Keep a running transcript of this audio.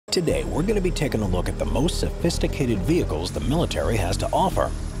Today, we're going to be taking a look at the most sophisticated vehicles the military has to offer,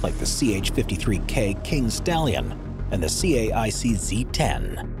 like the CH-53K King Stallion and the CAIC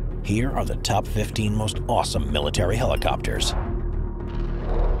Z-10. Here are the top 15 most awesome military helicopters.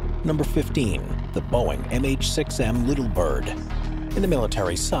 Number 15. The Boeing MH-6M Little Bird. In the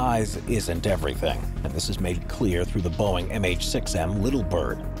military, size isn't everything, and this is made clear through the Boeing MH-6M Little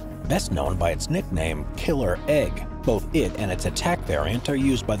Bird, best known by its nickname Killer Egg. Both it and its attack variant are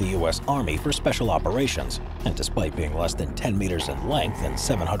used by the U.S. Army for special operations, and despite being less than 10 meters in length and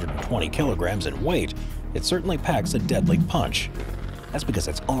 720 kilograms in weight, it certainly packs a deadly punch. That's because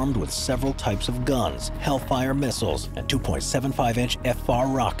it's armed with several types of guns, Hellfire missiles, and 2.75-inch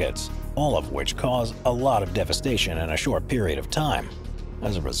FR rockets, all of which cause a lot of devastation in a short period of time.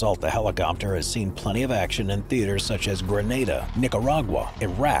 As a result, the helicopter has seen plenty of action in theaters such as Grenada, Nicaragua,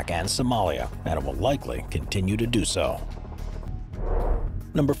 Iraq, and Somalia, and it will likely continue to do so.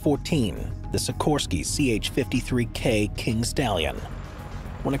 Number 14. The Sikorsky CH-53K King Stallion.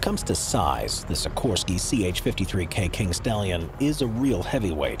 When it comes to size, the Sikorsky CH-53K King Stallion is a real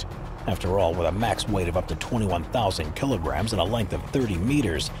heavyweight. After all, with a max weight of up to 21,000 kilograms and a length of 30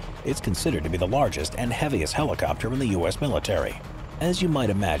 meters, it's considered to be the largest and heaviest helicopter in the U.S. military. As you might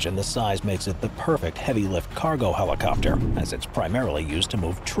imagine, the size makes it the perfect heavy-lift cargo helicopter, as it's primarily used to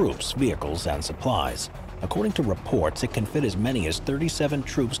move troops, vehicles, and supplies. According to reports, it can fit as many as 37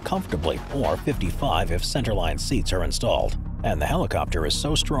 troops comfortably, or 55 if centerline seats are installed. And the helicopter is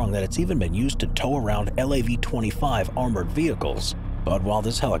so strong that it's even been used to tow around LAV-25 armored vehicles. But while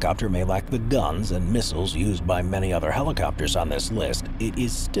this helicopter may lack the guns and missiles used by many other helicopters on this list, it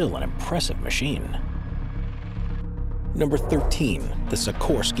is still an impressive machine. Number 13. The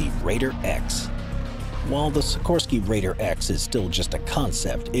Sikorsky Raider X. While the Sikorsky Raider X is still just a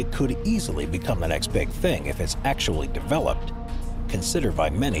concept, it could easily become the next big thing if it's actually developed. Considered by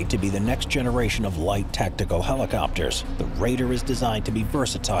many to be the next generation of light tactical helicopters, the Raider is designed to be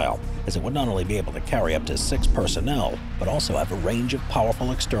versatile, as it would not only be able to carry up to 6 personnel, but also have a range of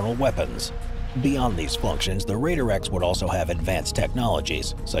powerful external weapons. Beyond these functions, the Raider X would also have advanced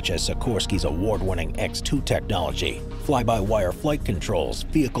technologies, such as Sikorsky's award-winning X2 technology, fly-by-wire flight controls,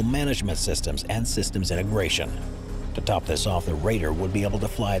 vehicle management systems, and systems integration. To top this off, the Raider would be able to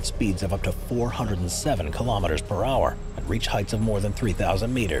fly at speeds of up to 407 kilometers per hour and reach heights of more than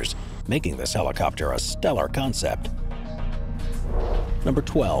 3,000 meters, making this helicopter a stellar concept. Number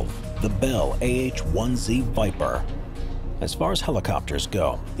 12. The Bell AH-1Z Viper. As far as helicopters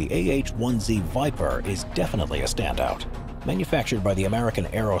go, the AH-1Z Viper is definitely a standout. Manufactured by the American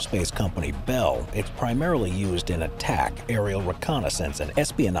aerospace company Bell, it's primarily used in attack, aerial reconnaissance, and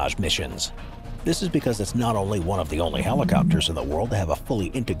espionage missions. This is because it's not only one of the only helicopters in the world to have a fully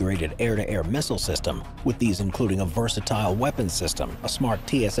integrated air-to-air missile system, with these including a versatile weapons system, a smart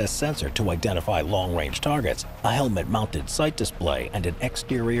TSS sensor to identify long-range targets, a helmet-mounted sight display, and an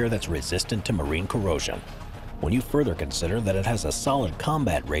exterior that's resistant to marine corrosion. When you further consider that it has a solid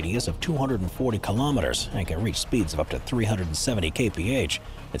combat radius of 240 kilometers and can reach speeds of up to 370 kph,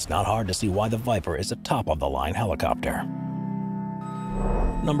 it's not hard to see why the Viper is a top-of-the-line helicopter.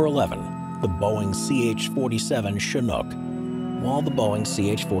 Number 11. The Boeing CH-47 Chinook. While the Boeing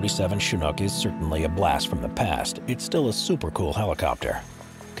CH-47 Chinook is certainly a blast from the past, it's still a super cool helicopter.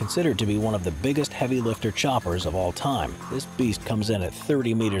 Considered to be one of the biggest heavy-lifter choppers of all time, this beast comes in at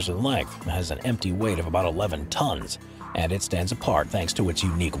 30 meters in length and has an empty weight of about 11 tons, and it stands apart thanks to its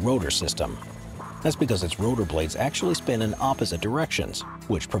unique rotor system. That's because its rotor blades actually spin in opposite directions,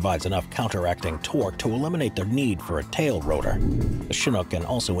 which provides enough counteracting torque to eliminate the need for a tail rotor. The Chinook can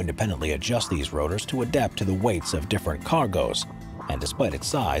also independently adjust these rotors to adapt to the weights of different cargoes, and despite its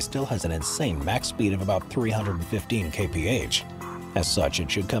size, still has an insane max speed of about 315 kph. As such, it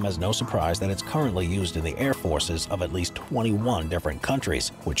should come as no surprise that it's currently used in the air forces of at least 21 different countries,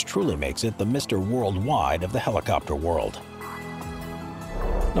 which truly makes it the Mr. Worldwide of the helicopter world.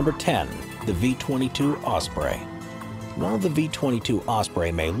 Number 10. The V-22 Osprey. While the V-22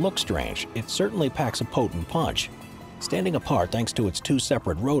 Osprey may look strange, it certainly packs a potent punch. Standing apart thanks to its 2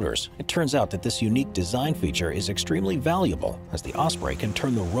 separate rotors, it turns out that this unique design feature is extremely valuable, as the Osprey can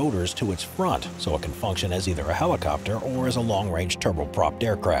turn the rotors to its front so it can function as either a helicopter or as a long-range turbopropped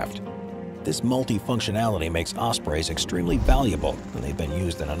aircraft. This multi-functionality makes Ospreys extremely valuable, and they've been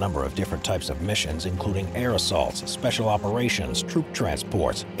used in a number of different types of missions, including air assaults, special operations, troop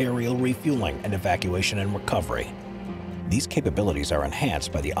transports, aerial refueling, and evacuation and recovery. These capabilities are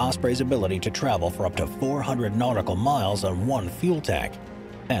enhanced by the Osprey's ability to travel for up to 400 nautical miles on one fuel tank,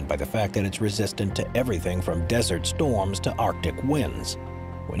 and by the fact that it's resistant to everything from desert storms to Arctic winds.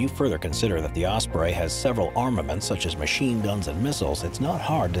 When you further consider that the Osprey has several armaments such as machine guns and missiles, it's not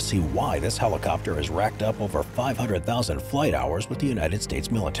hard to see why this helicopter has racked up over 500,000 flight hours with the United States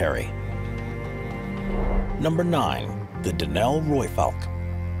military. Number 9. The Denel Royvalk.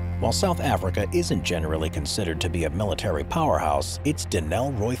 While South Africa isn't generally considered to be a military powerhouse, its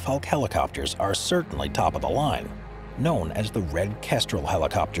Denel Royvalk helicopters are certainly top of the line. Known as the Red Kestrel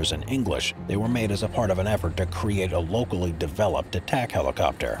helicopters in English, they were made as a part of an effort to create a locally developed attack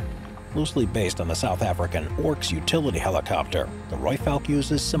helicopter. Loosely based on the South African Orks utility helicopter, the Royvalk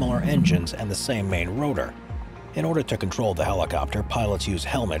uses similar engines and the same main rotor. In order to control the helicopter, pilots use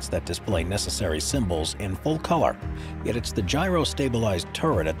helmets that display necessary symbols in full color. Yet it's the gyro-stabilized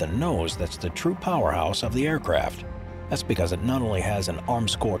turret at the nose that's the true powerhouse of the aircraft. That's because it not only has an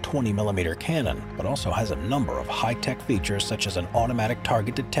Armscor 20mm cannon, but also has a number of high-tech features such as an automatic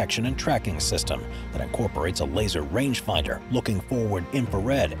target detection and tracking system that incorporates a laser rangefinder, looking forward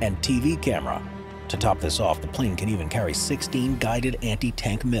infrared, and TV camera. To top this off, the plane can even carry 16 guided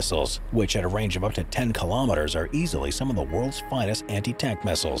anti-tank missiles, which at a range of up to 10 kilometers are easily some of the world's finest anti-tank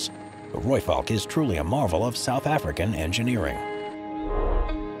missiles. The Royvalk is truly a marvel of South African engineering.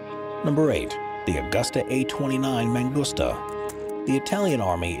 Number 8. The Augusta A-29 Mangusta. The Italian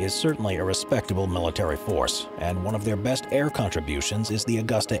Army is certainly a respectable military force, and one of their best air contributions is the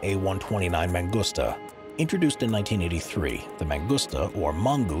Augusta A-129 Mangusta. Introduced in 1983, the Mangusta, or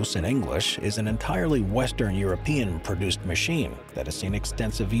Mongoose in English, is an entirely Western European-produced machine that has seen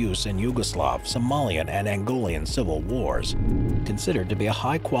extensive use in Yugoslav, Somalian, and Angolan civil wars. Considered to be a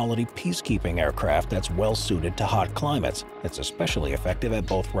high-quality peacekeeping aircraft that's well-suited to hot climates, it's especially effective at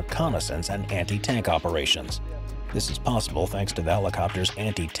both reconnaissance and anti-tank operations. This is possible thanks to the helicopter's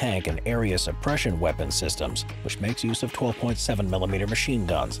anti-tank and area suppression weapon systems, which makes use of 12.7mm machine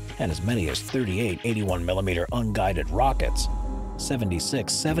guns and as many as 38 81mm unguided rockets,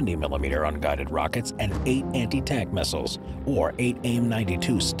 76 70mm unguided rockets, and 8 anti-tank missiles, or 8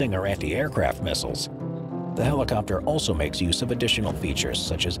 AIM-92 Stinger anti-aircraft missiles. The helicopter also makes use of additional features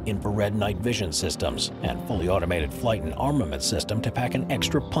such as infrared night vision systems and fully automated flight and armament system to pack an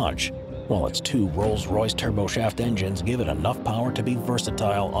extra punch, while its 2 Rolls-Royce turboshaft engines give it enough power to be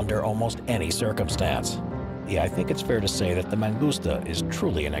versatile under almost any circumstance. Yeah, I think it's fair to say that the Mangusta is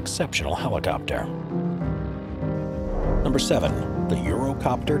truly an exceptional helicopter. Number 7. The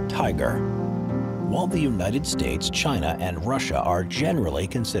Eurocopter Tiger. While the United States, China, and Russia are generally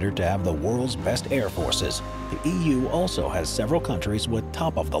considered to have the world's best air forces, the EU also has several countries with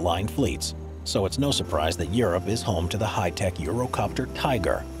top-of-the-line fleets. So it's no surprise that Europe is home to the high-tech Eurocopter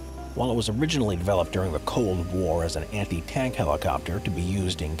Tiger. While it was originally developed during the Cold War as an anti-tank helicopter to be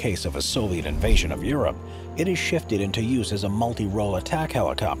used in case of a Soviet invasion of Europe, it is shifted into use as a multi-role attack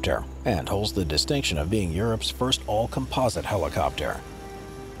helicopter and holds the distinction of being Europe's first all-composite helicopter.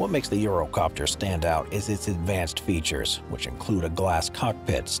 What makes the Eurocopter stand out is its advanced features, which include a glass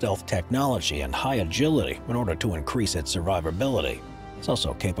cockpit, stealth technology, and high agility in order to increase its survivability. It's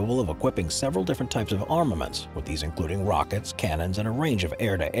also capable of equipping several different types of armaments, with these including rockets, cannons, and a range of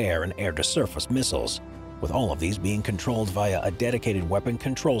air-to-air and air-to-surface missiles, with all of these being controlled via a dedicated weapon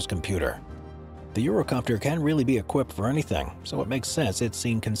controls computer. The Eurocopter can really be equipped for anything, so it makes sense it's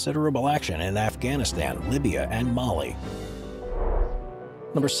seen considerable action in Afghanistan, Libya, and Mali.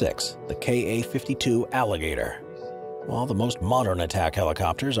 Number 6. The Ka-52 Alligator. While the most modern attack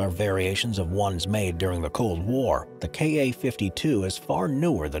helicopters are variations of ones made during the Cold War, the Ka-52 is far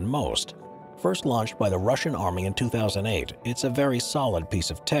newer than most. First launched by the Russian Army in 2008, it's a very solid piece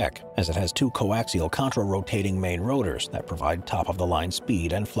of tech, as it has 2 coaxial contra-rotating main rotors that provide top-of-the-line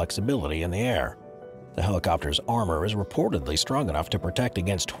speed and flexibility in the air. The helicopter's armor is reportedly strong enough to protect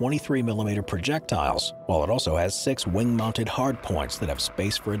against 23mm projectiles, while it also has 6 wing-mounted hardpoints that have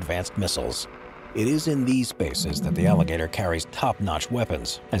space for advanced missiles. It is in these spaces that the Alligator carries top-notch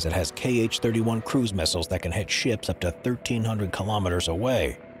weapons, as it has Kh-31 cruise missiles that can hit ships up to 1,300 kilometers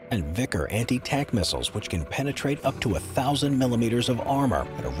away, and Vickers anti-tank missiles which can penetrate up to 1,000 millimeters of armor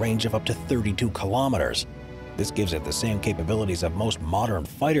at a range of up to 32 kilometers. This gives it the same capabilities of most modern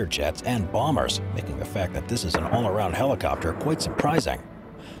fighter jets and bombers, making the fact that this is an all-around helicopter quite surprising.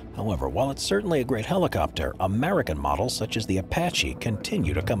 However, while it's certainly a great helicopter, American models such as the Apache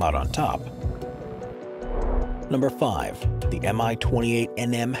continue to come out on top. Number 5. The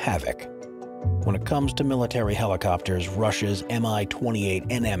Mi-28NM Havoc. When it comes to military helicopters, Russia's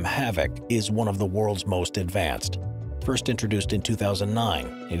Mi-28NM Havoc is one of the world's most advanced. First introduced in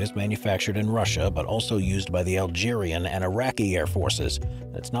 2009, it is manufactured in Russia but also used by the Algerian and Iraqi air forces.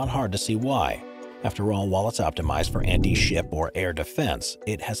 It's not hard to see why. After all, while it's optimized for anti-ship or air defense,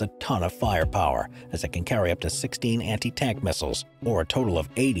 it has a ton of firepower, as it can carry up to 16 anti-tank missiles, or a total of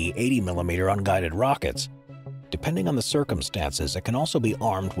 80 80mm unguided rockets. Depending on the circumstances, it can also be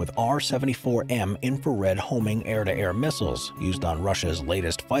armed with R-74M infrared homing air-to-air missiles used on Russia's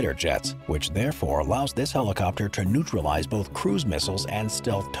latest fighter jets, which therefore allows this helicopter to neutralize both cruise missiles and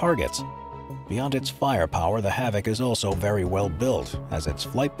stealth targets. Beyond its firepower, the Havoc is also very well built, as its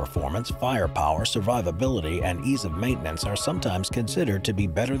flight performance, firepower, survivability, and ease of maintenance are sometimes considered to be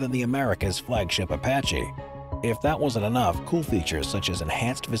better than the America's flagship Apache. If that wasn't enough, cool features such as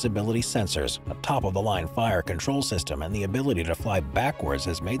enhanced visibility sensors, a top-of-the-line fire control system, and the ability to fly backwards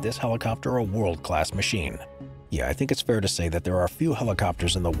has made this helicopter a world-class machine. Yeah, I think it's fair to say that there are few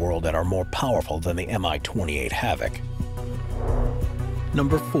helicopters in the world that are more powerful than the Mi-28 Havoc.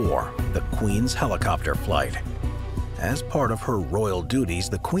 Number 4. The Queen's Helicopter Flight. As part of her royal duties,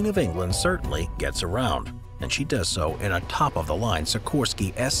 the Queen of England certainly gets around, and she does so in a top-of-the-line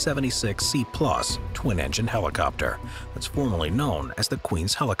Sikorsky S-76C+ twin-engine helicopter that's formerly known as the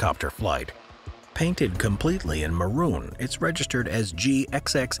Queen's Helicopter Flight. Painted completely in maroon, it's registered as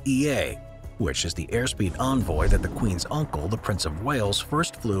GXXEA, which is the airspeed envoy that the Queen's uncle, the Prince of Wales,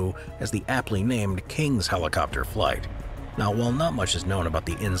 first flew as the aptly named King's Helicopter Flight. Now, while not much is known about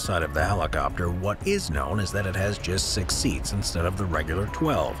the inside of the helicopter, what is known is that it has just 6 seats instead of the regular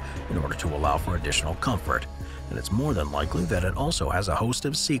 12 in order to allow for additional comfort, and it's more than likely that it also has a host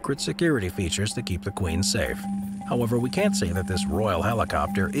of secret security features to keep the Queen safe. However, we can't say that this royal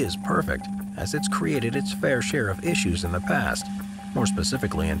helicopter is perfect, as it's created its fair share of issues in the past. More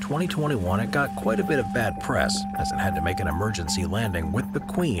specifically, in 2021, it got quite a bit of bad press, as it had to make an emergency landing with the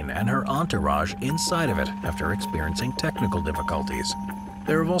Queen and her entourage inside of it after experiencing technical difficulties.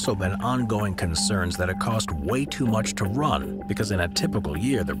 There have also been ongoing concerns that it cost way too much to run, because in a typical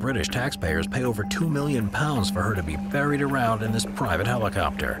year, the British taxpayers pay over £2 million for her to be ferried around in this private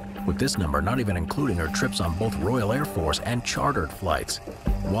helicopter, with this number not even including her trips on both Royal Air Force and chartered flights.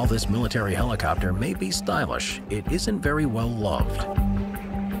 While this military helicopter may be stylish, it isn't very well loved.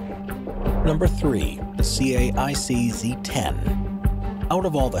 Number 3. The CAIC Z-10. Out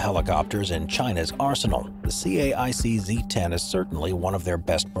of all the helicopters in China's arsenal, the CAIC Z-10 is certainly one of their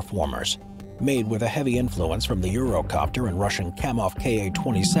best performers. Made with a heavy influence from the Eurocopter and Russian Kamov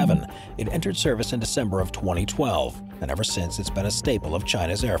Ka-27, it entered service in December of 2012, and ever since it's been a staple of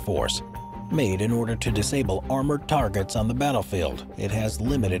China's Air Force. Made in order to disable armored targets on the battlefield, it has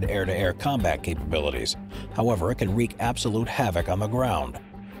limited air-to-air combat capabilities. However, it can wreak absolute havoc on the ground.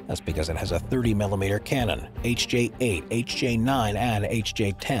 That's because it has a 30mm cannon, HJ-8, HJ-9, and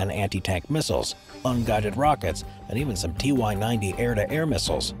HJ-10 anti-tank missiles, unguided rockets, and even some TY-90 air-to-air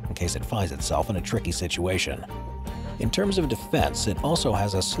missiles in case it finds itself in a tricky situation. In terms of defense, it also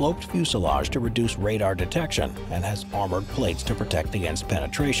has a sloped fuselage to reduce radar detection and has armored plates to protect against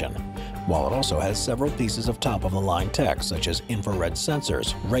penetration, while it also has several pieces of top-of-the-line tech such as infrared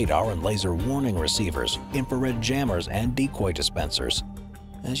sensors, radar and laser warning receivers, infrared jammers, and decoy dispensers.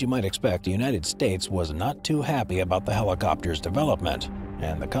 As you might expect, the United States was not too happy about the helicopter's development,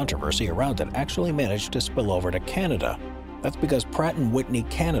 and the controversy around it actually managed to spill over to Canada. That's because Pratt & Whitney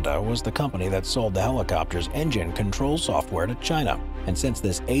Canada was the company that sold the helicopter's engine control software to China, and since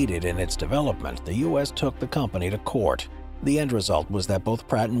this aided in its development, the US took the company to court. The end result was that both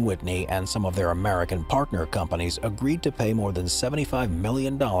Pratt & Whitney and some of their American partner companies agreed to pay more than $75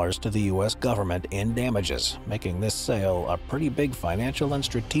 million to the US government in damages, making this sale a pretty big financial and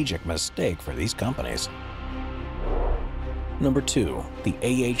strategic mistake for these companies. Number 2. The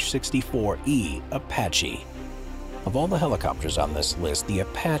AH-64E Apache. Of all the helicopters on this list, the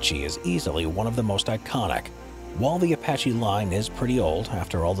Apache is easily one of the most iconic. While the Apache line is pretty old,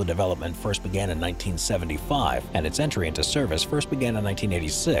 after all, the development first began in 1975 and its entry into service first began in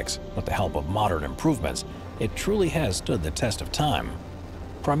 1986, with the help of modern improvements, it truly has stood the test of time.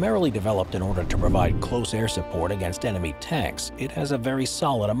 Primarily developed in order to provide close air support against enemy tanks, it has a very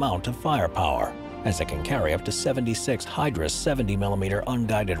solid amount of firepower, as it can carry up to 76 Hydra 70mm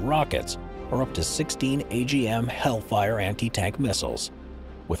unguided rockets or up to 16 AGM Hellfire anti-tank missiles,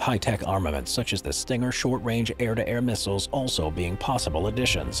 with high-tech armaments such as the Stinger short-range air-to-air missiles also being possible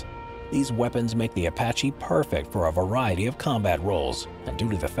additions. These weapons make the Apache perfect for a variety of combat roles, and due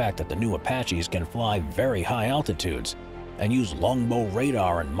to the fact that the new Apaches can fly very high altitudes and use longbow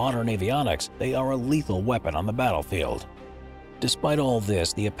radar and modern avionics, they are a lethal weapon on the battlefield. Despite all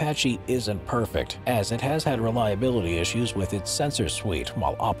this, the Apache isn't perfect, as it has had reliability issues with its sensor suite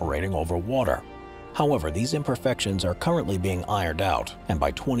while operating over water. However, these imperfections are currently being ironed out, and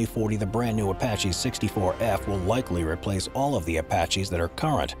by 2040 the brand new Apache 64F will likely replace all of the Apaches that are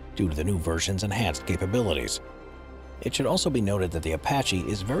current due to the new version's enhanced capabilities. It should also be noted that the Apache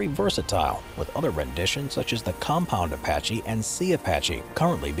is very versatile, with other renditions such as the Compound Apache and Sea Apache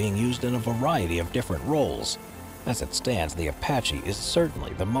currently being used in a variety of different roles. As it stands, the Apache is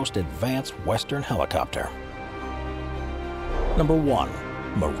certainly the most advanced Western helicopter. Number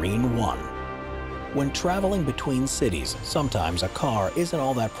 1. Marine One. When traveling between cities, sometimes a car isn't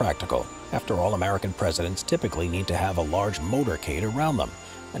all that practical. After all, American presidents typically need to have a large motorcade around them,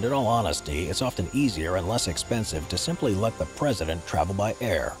 and in all honesty, it's often easier and less expensive to simply let the president travel by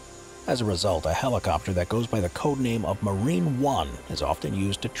air. As a result, a helicopter that goes by the code name of Marine One is often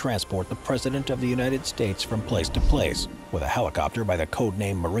used to transport the President of the United States from place to place, with a helicopter by the code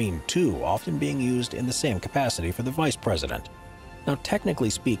name Marine Two often being used in the same capacity for the Vice President. Now,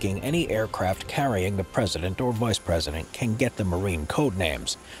 technically speaking, any aircraft carrying the President or Vice President can get the Marine code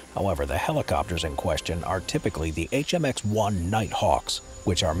names. However, the helicopters in question are typically the HMX-1 Nighthawks,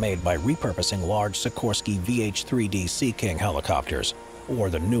 which are made by repurposing large Sikorsky VH-3D Sea King helicopters, or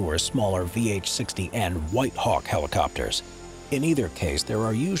the newer, smaller VH-60N White Hawk helicopters. In either case, there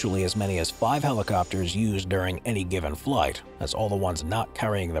are usually as many as 5 helicopters used during any given flight, as all the ones not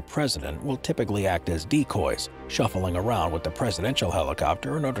carrying the president will typically act as decoys, shuffling around with the presidential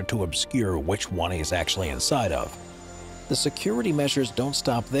helicopter in order to obscure which one he is actually inside of. The security measures don't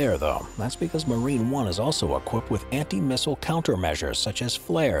stop there, though. That's because Marine One is also equipped with anti-missile countermeasures such as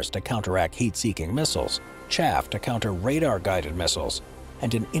flares to counteract heat-seeking missiles, chaff to counter radar-guided missiles,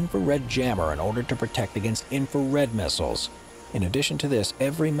 and an infrared jammer in order to protect against infrared missiles. In addition to this,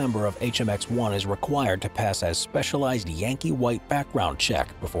 every member of HMX-1 is required to pass a specialized Yankee White background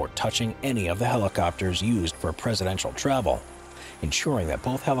check before touching any of the helicopters used for presidential travel, ensuring that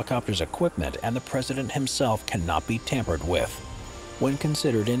both helicopters' equipment and the president himself cannot be tampered with. When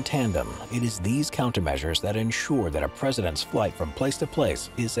considered in tandem, it is these countermeasures that ensure that a president's flight from place to place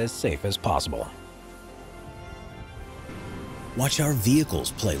is as safe as possible. Watch our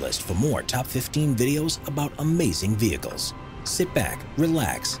Vehicles playlist for more top 15 videos about amazing vehicles. Sit back,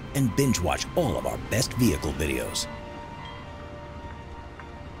 relax, and binge watch all of our best vehicle videos.